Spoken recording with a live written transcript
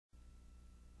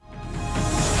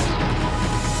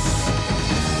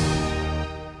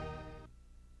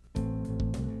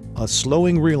A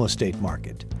slowing real estate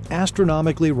market,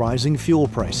 astronomically rising fuel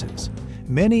prices.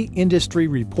 Many industry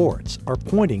reports are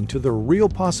pointing to the real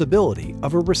possibility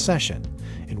of a recession.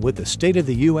 And with the state of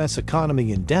the U.S.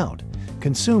 economy in doubt,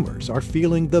 consumers are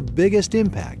feeling the biggest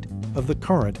impact of the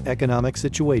current economic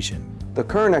situation. The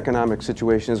current economic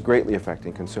situation is greatly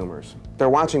affecting consumers. They're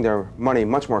watching their money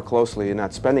much more closely and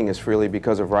not spending as freely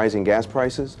because of rising gas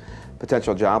prices,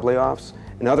 potential job layoffs,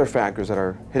 and other factors that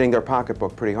are hitting their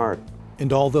pocketbook pretty hard.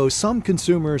 And although some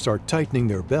consumers are tightening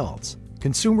their belts,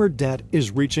 consumer debt is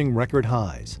reaching record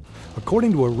highs.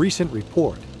 According to a recent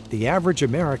report, the average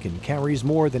American carries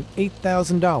more than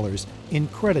 $8,000 in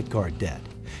credit card debt.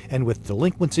 And with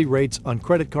delinquency rates on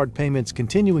credit card payments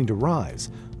continuing to rise,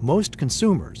 most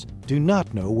consumers do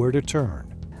not know where to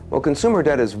turn. Well, consumer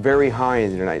debt is very high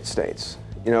in the United States.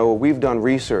 You know, we've done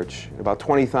research in about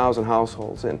 20,000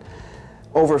 households, and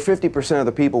over 50% of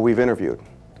the people we've interviewed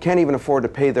can't even afford to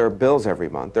pay their bills every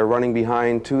month. They're running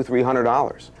behind $200,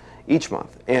 $300 each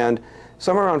month. And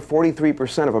somewhere around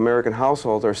 43% of American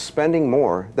households are spending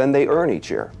more than they earn each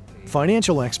year.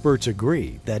 Financial experts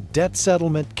agree that debt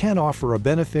settlement can offer a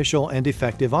beneficial and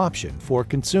effective option for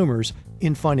consumers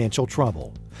in financial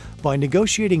trouble. By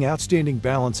negotiating outstanding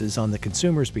balances on the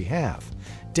consumer's behalf,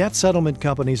 debt settlement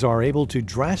companies are able to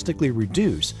drastically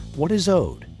reduce what is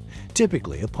owed.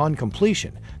 Typically, upon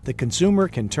completion, the consumer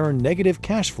can turn negative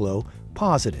cash flow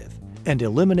positive and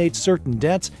eliminate certain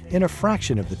debts in a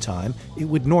fraction of the time it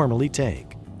would normally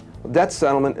take. Debt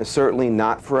settlement is certainly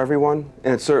not for everyone,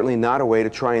 and it's certainly not a way to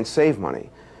try and save money.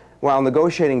 While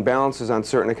negotiating balances on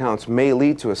certain accounts may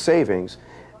lead to a savings,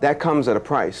 that comes at a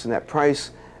price, and that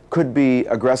price could be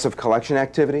aggressive collection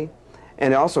activity,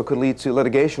 and it also could lead to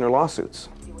litigation or lawsuits.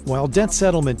 While debt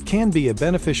settlement can be a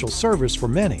beneficial service for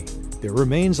many, there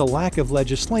remains a lack of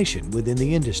legislation within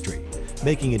the industry,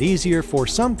 making it easier for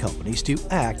some companies to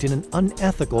act in an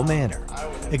unethical manner.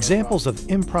 Examples of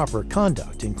improper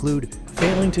conduct include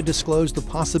failing to disclose the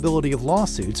possibility of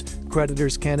lawsuits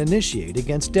creditors can initiate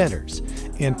against debtors,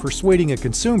 and persuading a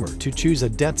consumer to choose a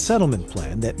debt settlement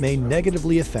plan that may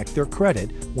negatively affect their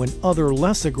credit when other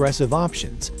less aggressive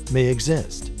options may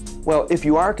exist. Well, if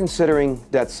you are considering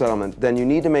debt settlement, then you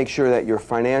need to make sure that your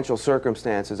financial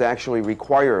circumstances actually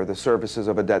require the services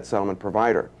of a debt settlement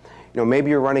provider. You know, maybe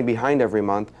you're running behind every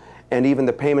month, and even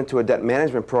the payment to a debt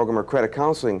management program or credit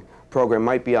counseling program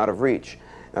might be out of reach.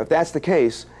 Now, if that's the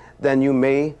case, then you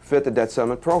may fit the debt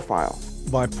settlement profile.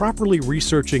 By properly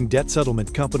researching debt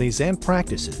settlement companies and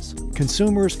practices,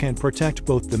 consumers can protect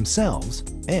both themselves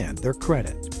and their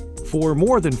credit. For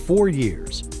more than 4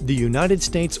 years, the United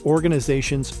States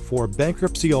Organizations for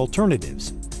Bankruptcy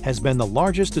Alternatives has been the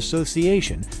largest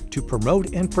association to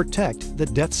promote and protect the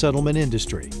debt settlement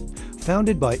industry.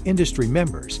 Founded by industry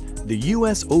members, the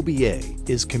USOBA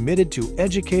is committed to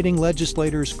educating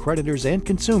legislators, creditors, and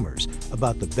consumers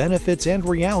about the benefits and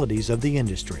realities of the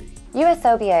industry.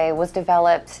 USOBA was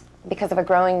developed because of a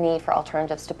growing need for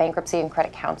alternatives to bankruptcy and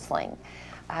credit counseling.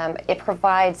 It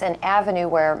provides an avenue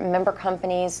where member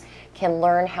companies can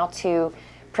learn how to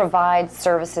provide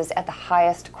services at the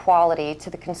highest quality to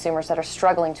the consumers that are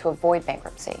struggling to avoid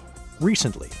bankruptcy.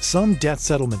 Recently, some debt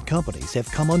settlement companies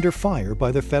have come under fire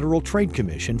by the Federal Trade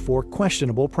Commission for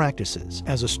questionable practices.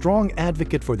 As a strong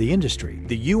advocate for the industry,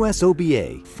 the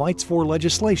USOBA fights for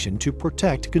legislation to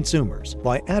protect consumers.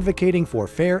 By advocating for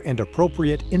fair and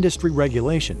appropriate industry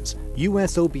regulations,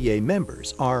 USOBA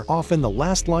members are often the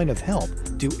last line of help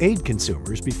to aid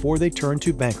consumers before they turn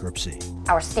to bankruptcy.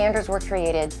 Our standards were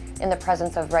created in the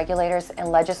presence of regulators and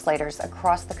legislators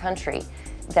across the country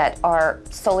that are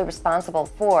solely responsible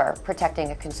for protecting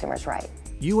a consumer's right.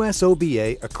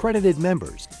 USOBA accredited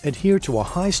members adhere to a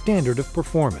high standard of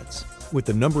performance. With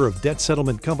the number of debt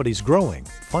settlement companies growing,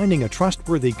 finding a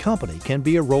trustworthy company can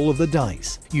be a roll of the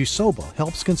dice. USOBA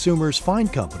helps consumers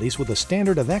find companies with a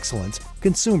standard of excellence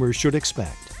consumers should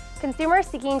expect. Consumers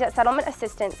seeking debt settlement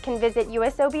assistance can visit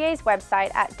USOBA's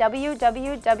website at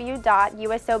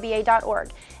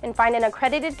www.usoba.org and find an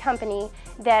accredited company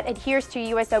that adheres to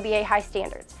USOBA high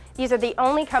standards. These are the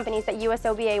only companies that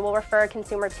USOBA will refer a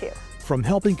consumer to. From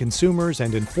helping consumers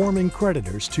and informing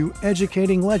creditors to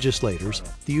educating legislators,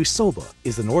 the USOBA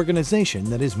is an organization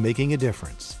that is making a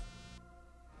difference.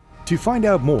 To find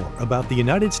out more about the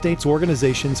United States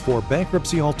Organizations for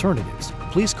Bankruptcy Alternatives,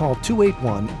 please call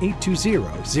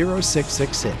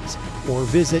 281-820-0666 or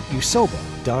visit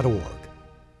usoba.org.